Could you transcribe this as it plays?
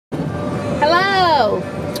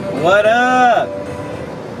What up?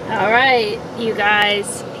 Alright, you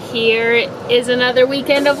guys, here is another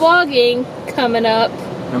weekend of vlogging coming up.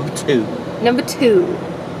 Number two.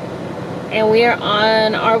 And we are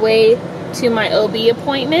on our way to my OB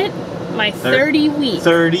appointment. My 30 weeks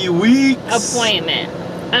appointment.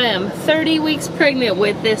 I am 30 weeks pregnant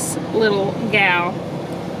with this little gal.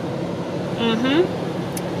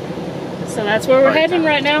 So that's where we're heading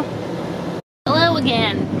right now. Hello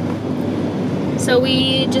again. So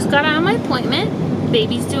we just got out of my appointment.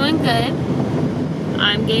 Baby's doing good.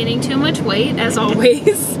 I'm gaining too much weight, as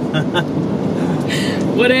always.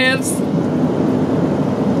 Whatevs.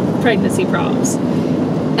 Pregnancy props.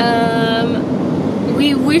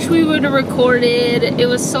 We wish we would have recorded. It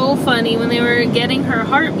was so funny when they were getting her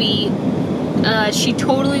heartbeat. She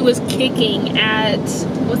totally was kicking at,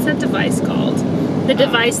 what's that device called? The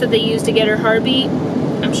device that they use to get her heartbeat.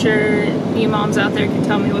 I'm sure you moms out there can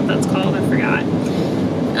tell me what that's called. I forgot.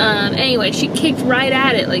 Anyway, she kicked right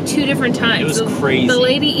at it like 2 different times. It was crazy. The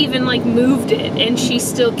lady even like moved it and she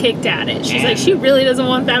still kicked at it. She's like, she really doesn't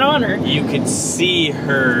want that on her. You could see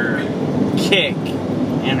her kick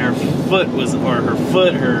and her foot was, or her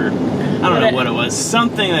foot, I don't know what it was.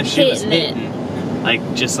 Something that she was hitting.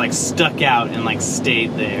 Like, just like stuck out and like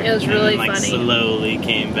stayed there. It was really funny. Like slowly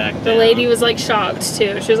came back down. The lady was like shocked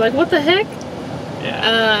too. She was like, what the heck?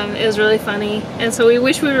 Yeah. It was really funny. And so we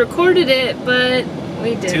wish we recorded it, but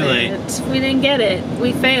we didn't. Too late. We didn't get it.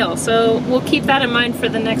 We fail. So we'll keep that in mind for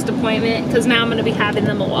the next appointment, because now I'm going to be having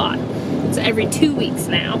them a lot. It's every 2 weeks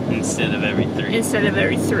now. Instead of every 3. Instead of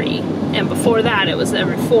every 3. And before that it was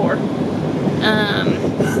every 4.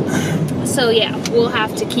 So yeah, we'll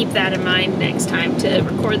have to keep that in mind next time to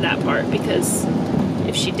record that part, because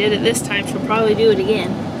if she did it this time, she'll probably do it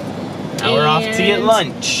again. Now we're off to get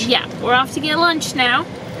lunch. Yeah, we're off to get lunch now.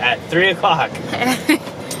 At 3 o'clock.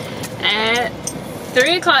 At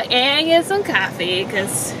 3 o'clock, and get some coffee,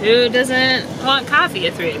 because who doesn't want coffee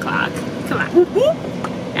at 3 o'clock? Come on.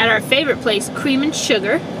 At our favorite place, Cream and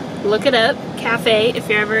Sugar. Look it up. Cafe, if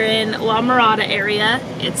you're ever in La Mirada area,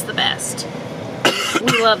 it's the best.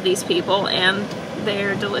 We love these people and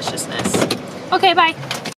their deliciousness. Okay, bye.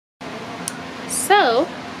 So,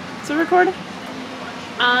 is it recording?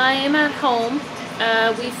 I'm at home.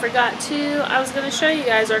 We forgot to, I was going to show you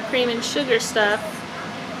guys our Cream and Sugar stuff.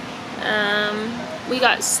 We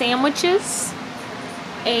got sandwiches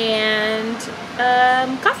and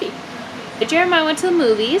coffee. Jeremiah went to the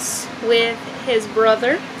movies with his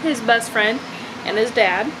brother, his best friend, and his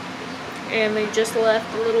dad. And they just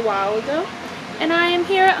left a little while ago. And I am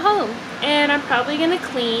here at home. And I'm probably going to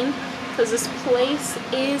clean, because this place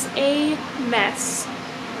is a mess.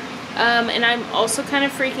 And I'm also kind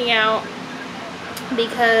of freaking out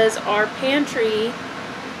because our pantry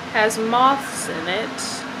has moths in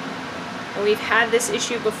it. And we've had this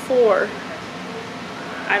issue before.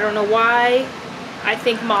 I don't know why. I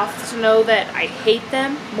think moths know that I hate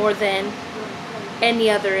them more than any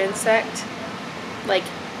other insect. Like,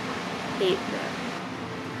 hate them.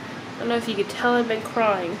 I don't know if you could tell I've been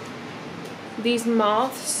crying. These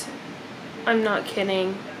moths, I'm not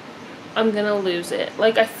kidding, I'm gonna lose it.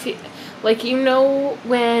 Like, I feel, like, you know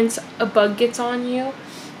when a bug gets on you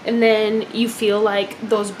and then you feel like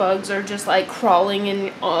those bugs are just like crawling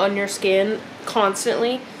in on your skin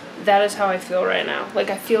constantly? That is how I feel right now. Like,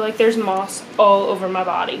 I feel like there's moths all over my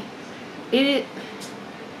body. There's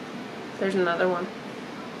another one.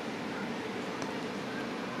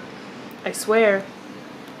 I swear,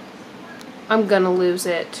 I'm gonna lose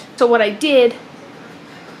it. So what I did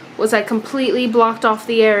was I completely blocked off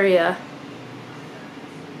the area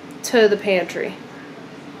to the pantry.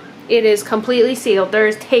 It is completely sealed. There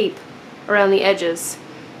is tape around the edges.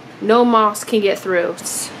 No moths can get through.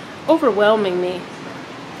 It's overwhelming me,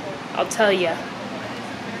 I'll tell you.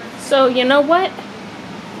 So you know what?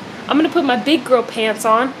 I'm gonna put my big girl pants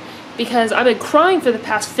on, because I've been crying for the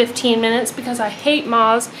past 15 minutes because I hate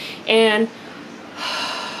moths and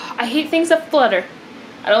I hate things that flutter.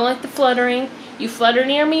 I don't like the fluttering. You flutter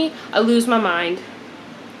near me, I lose my mind.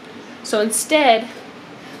 So instead,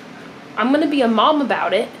 I'm gonna be a mom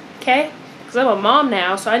about it, okay? Because I'm a mom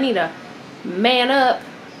now, so I need to man up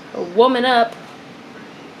or woman up,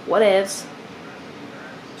 whatevs.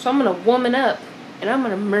 So I'm gonna woman up and I'm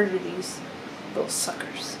gonna murder these little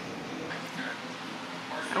suckers.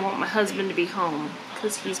 I want my husband to be home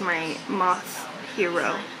because he's my moth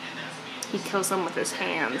hero. He kills them with his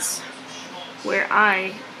hands, where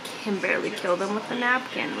I can barely kill them with a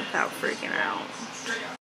napkin without freaking out.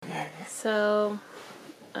 So,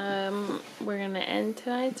 we're gonna end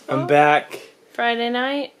tonight's vlog. I'm back. Friday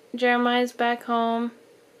night. Jeremiah's back home.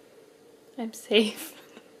 I'm safe.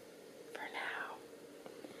 For now.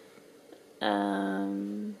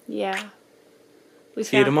 Yeah.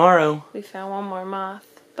 See you tomorrow. We found one more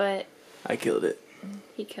moth, but I killed it.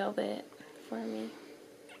 he killed it for me.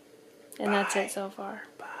 And that's it so far.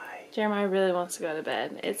 Bye. Jeremiah really wants to go to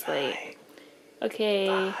bed. It's late. Okay.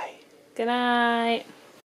 Bye. Good night.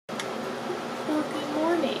 Well, good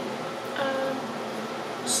morning.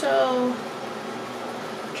 So,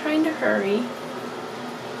 I'm trying to hurry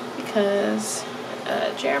because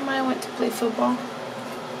Jeremiah went to play football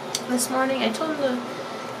this morning. I told him to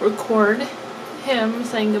record him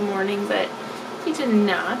saying good morning, but he did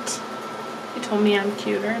not. He told me I'm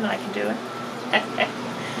cuter and I can do it.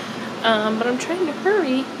 But I'm trying to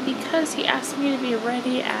hurry because he asked me to be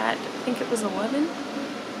ready at, I think it was 11.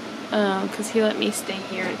 Because he let me stay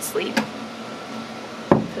here and sleep.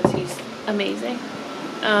 Because he's amazing.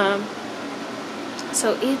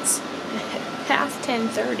 So it's past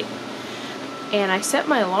 10:30. And I set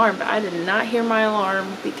my alarm, but I did not hear my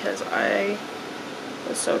alarm because I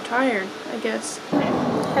was so tired, I guess.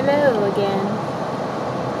 Hello again.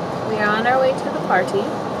 We are on our way to the party.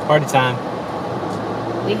 Party time.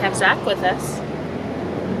 We have Zach with us.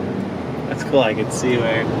 That's cool. I could see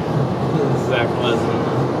where Zach was.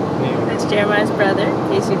 That's Jeremiah's brother, in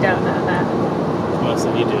case you don't know that. Most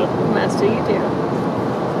of you do. Most of you do.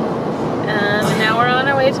 And now we're on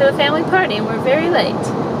our way to the family party, and we're very late.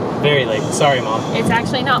 Very late. Sorry, Mom. It's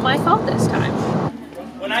actually not my fault this time.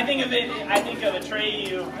 When I think of it, I think of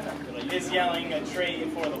Atreyu is yelling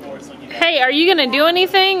Atreyu for the horse. When Hey, are you gonna do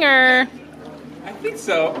anything, or? I think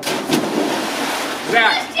so.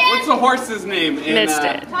 Zach, what's the horse's name in Missed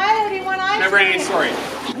it. Tyler, do you want ice? Never Ending Story?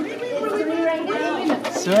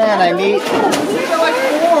 Savannah, I need.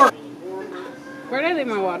 Where did I leave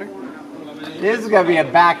my water? This is gonna be a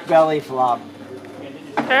back belly flop.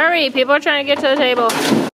 Hurry, people are trying to get to the table.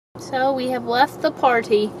 So we have left the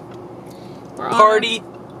party. Party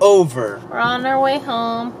over. We're on our way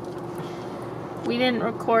home. We didn't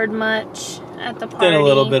record much at the party. Did a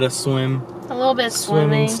little bit of swim. A little bit of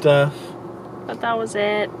Swimming stuff. But that was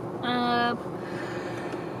it. Yeah,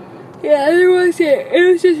 that was it.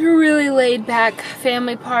 It was just a really laid back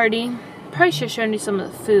family party. Probably should have shown you some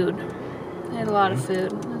of the food. I had a lot of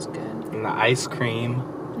food. It was good. And the ice cream.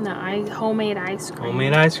 No, homemade ice cream.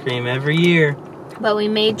 Homemade ice cream every year. But we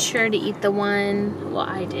made sure to eat the one, well,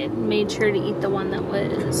 I did, made sure to eat the one that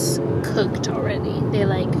was cooked already. They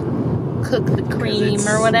like cook the cream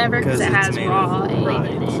or whatever because it has raw egg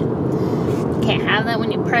in it. Can't have that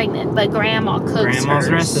when you're pregnant, but Grandma cooks Grandma's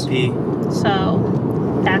hers. recipe. So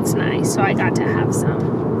that's nice. So I got to have some.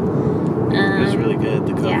 It was really good.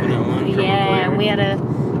 The coconut one. From Yeah, we had a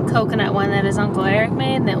coconut one that his Uncle Eric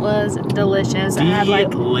made, and it was delicious. It had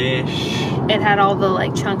like it had all the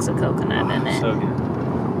like chunks of coconut in it. So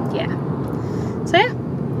good. Yeah. So yeah,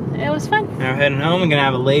 it was fun. Now we're heading home. We're gonna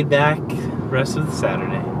have a laid back rest of the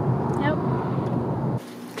Saturday. Yep.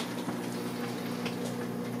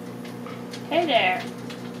 Hey there.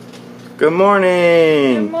 Good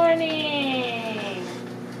morning. Good morning.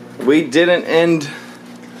 We didn't end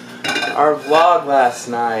our vlog last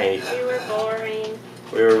night. We were boring.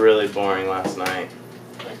 We were really boring last night.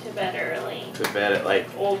 Went to bed early. To bed at like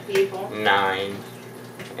Old people. 9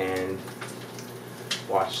 and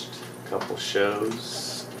watched a couple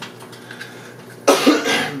shows.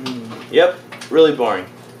 Yep, really boring.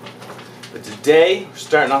 But today, we're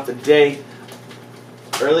starting off the day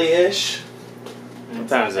early-ish. What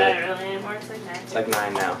time is it? Early anymore. It's like 9. It's like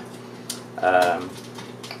 9 now.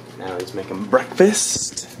 Now he's making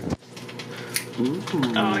breakfast. Ooh.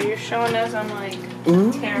 Oh, you're showing us I'm like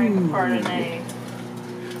tearing apart an egg.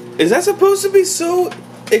 Is that supposed to be so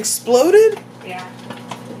exploded? Yeah.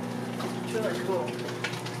 It's really cool.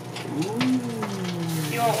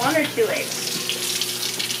 You want 1 or 2 eggs?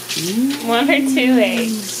 1 or 2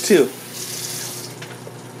 eggs? 2.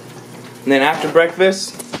 And then after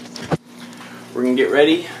breakfast, we're gonna get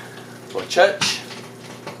ready for church.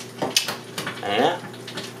 And yeah,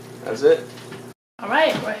 that's it.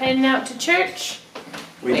 Alright, we're heading out to church.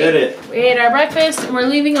 We did it. We ate our breakfast and we're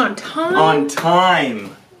leaving on time. On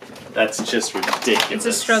time. That's just ridiculous. It's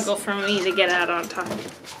a struggle for me to get out on time.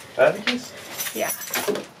 Yeah.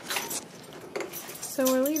 So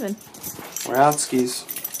we're leaving. We're out skis.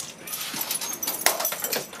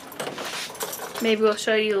 Maybe we'll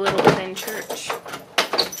show you a little bit in church.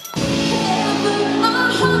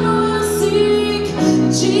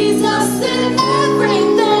 Jesus in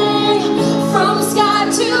everything, from sky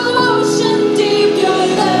to ocean deep, your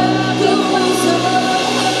love goes on.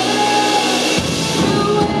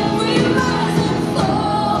 Through every rise and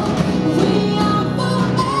fall, we are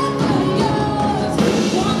forever yours.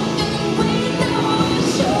 One thing we know is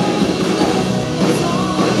sure, love is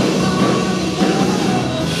all we are.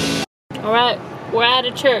 we're out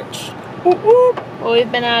of church. Well,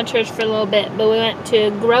 we've been out of church for a little bit, but we went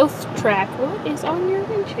to Growth Track. What is on your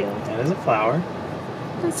windshield? That is a flower.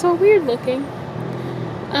 That's so weird looking.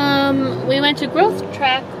 We went to Growth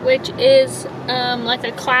Track, which is like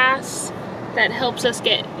a class that helps us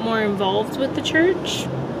get more involved with the church.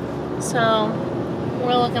 So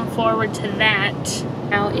we're looking forward to that.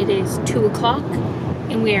 Now it is 2 o'clock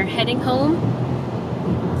and we are heading home.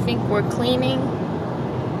 I think we're cleaning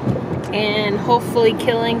and hopefully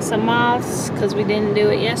killing some moths because we didn't do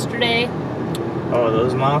it yesterday. Oh,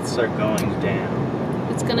 those moths are going down.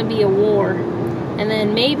 It's gonna be a war. And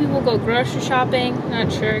then maybe we'll go grocery shopping.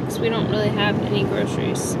 Not sure because we don't really have any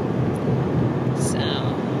groceries. So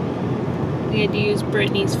we had to use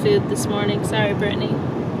Brittany's food this morning. Sorry, Brittany.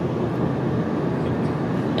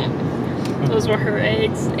 Those were her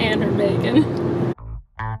eggs and her bacon.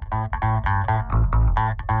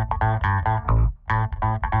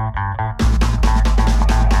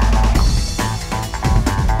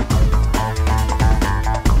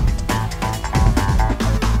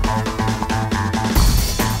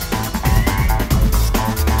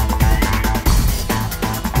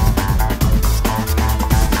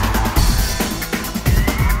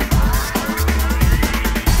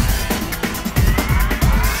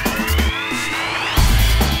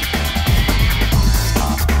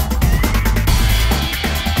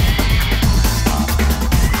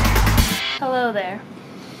 There.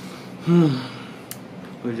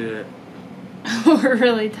 We did it. We're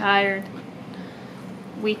really tired.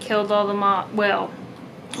 We killed all the moths. Well,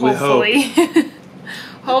 hopefully.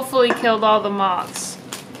 Hopefully killed all the moths.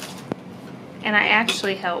 And I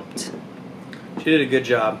actually helped. She did a good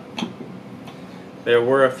job. There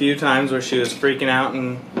were a few times where she was freaking out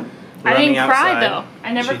and I running didn't outside. cry though.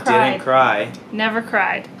 I never cried. She didn't cry. Never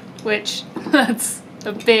cried. Which it's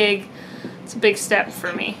a big step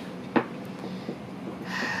for me.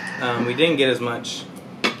 We didn't get as much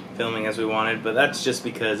filming as we wanted, but that's just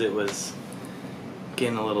because it was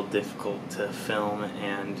getting a little difficult to film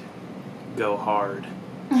and go hard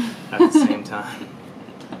at the same time.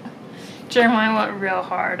 Jeremiah went real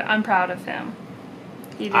hard. I'm proud of him.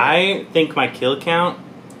 He did. I think my kill count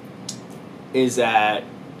is at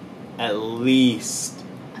least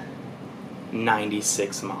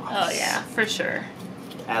 96 moths. Oh yeah, for sure.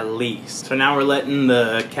 At least. So now we're letting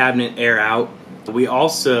the cabinet air out. We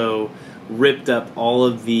also ripped up all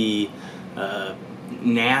of the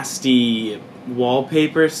nasty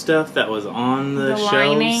wallpaper stuff that was on the shelves.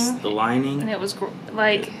 Lining. The lining. And it was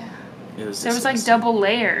like there was like double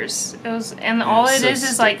layers. It was, and all it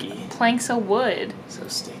is like planks of wood. So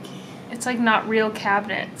sticky. It's like not real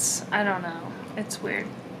cabinets. I don't know. It's weird.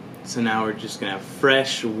 So now we're just gonna have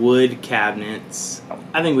fresh wood cabinets.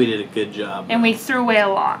 I think we did a good job. And we threw away a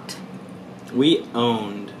lot. We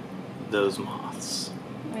owned those moths.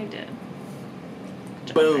 We did.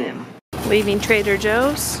 Boom. Leaving Trader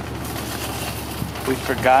Joe's. We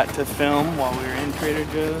forgot to film while we were in Trader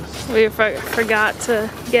Joe's. We forgot to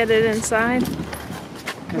get it inside.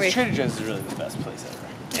 Because Trader Joe's is really the best place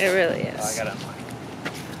ever. It really is. Oh, I gotta unlock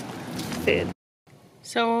it. Food.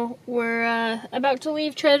 So we're about to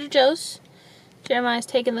leave Trader Joe's. Jeremiah's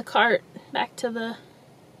taking the cart back to the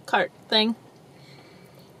cart thing.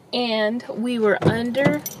 And we were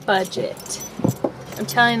under budget. I'm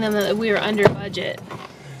telling them that we were under budget.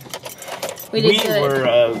 We did good. We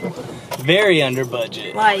were very under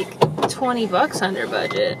budget. Like 20 bucks under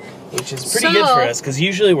budget. Which is pretty good for us, because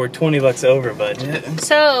usually we're 20 bucks over budget.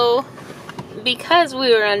 So, because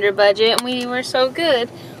we were under budget and we were so good,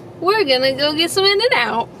 we're gonna go get some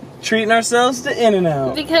In-N-Out. Treating ourselves to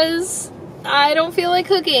In-N-Out. Because I don't feel like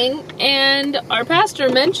cooking, and our pastor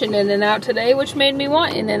mentioned In-N-Out today, which made me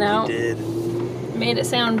want In-N-Out. He did. Made it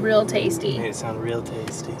sound real tasty. Made it sound real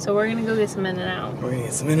tasty. So we're gonna go get some In-N-Out. We're gonna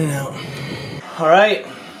get some In-N-Out. Alright,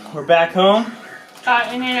 we're back home.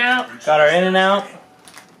 Got In-N-Out. Got our In-N-Out.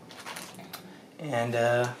 And,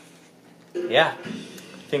 yeah.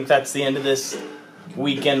 I think that's the end of this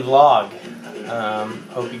weekend vlog.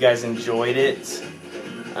 Hope you guys enjoyed it.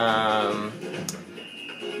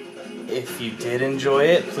 If you did enjoy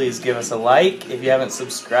it, please give us a like. If you haven't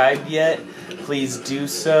subscribed yet, please do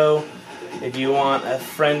so. If you want a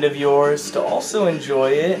friend of yours to also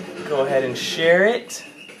enjoy it, go ahead and share it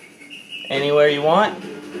anywhere you want.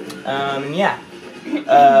 And yeah,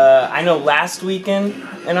 I know last weekend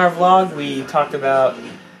in our vlog we talked about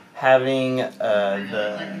having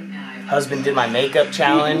the husband did my makeup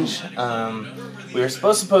challenge. We were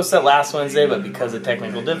supposed to post that last Wednesday, but because of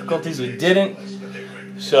technical difficulties we didn't.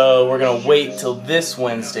 So we're gonna wait till this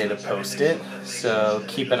Wednesday to post it. So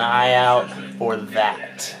keep an eye out for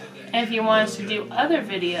that. And if you want us to do other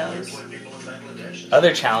videos,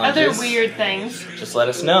 other challenges, other weird things, just let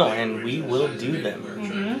us know and we will do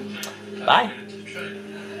them. Bye.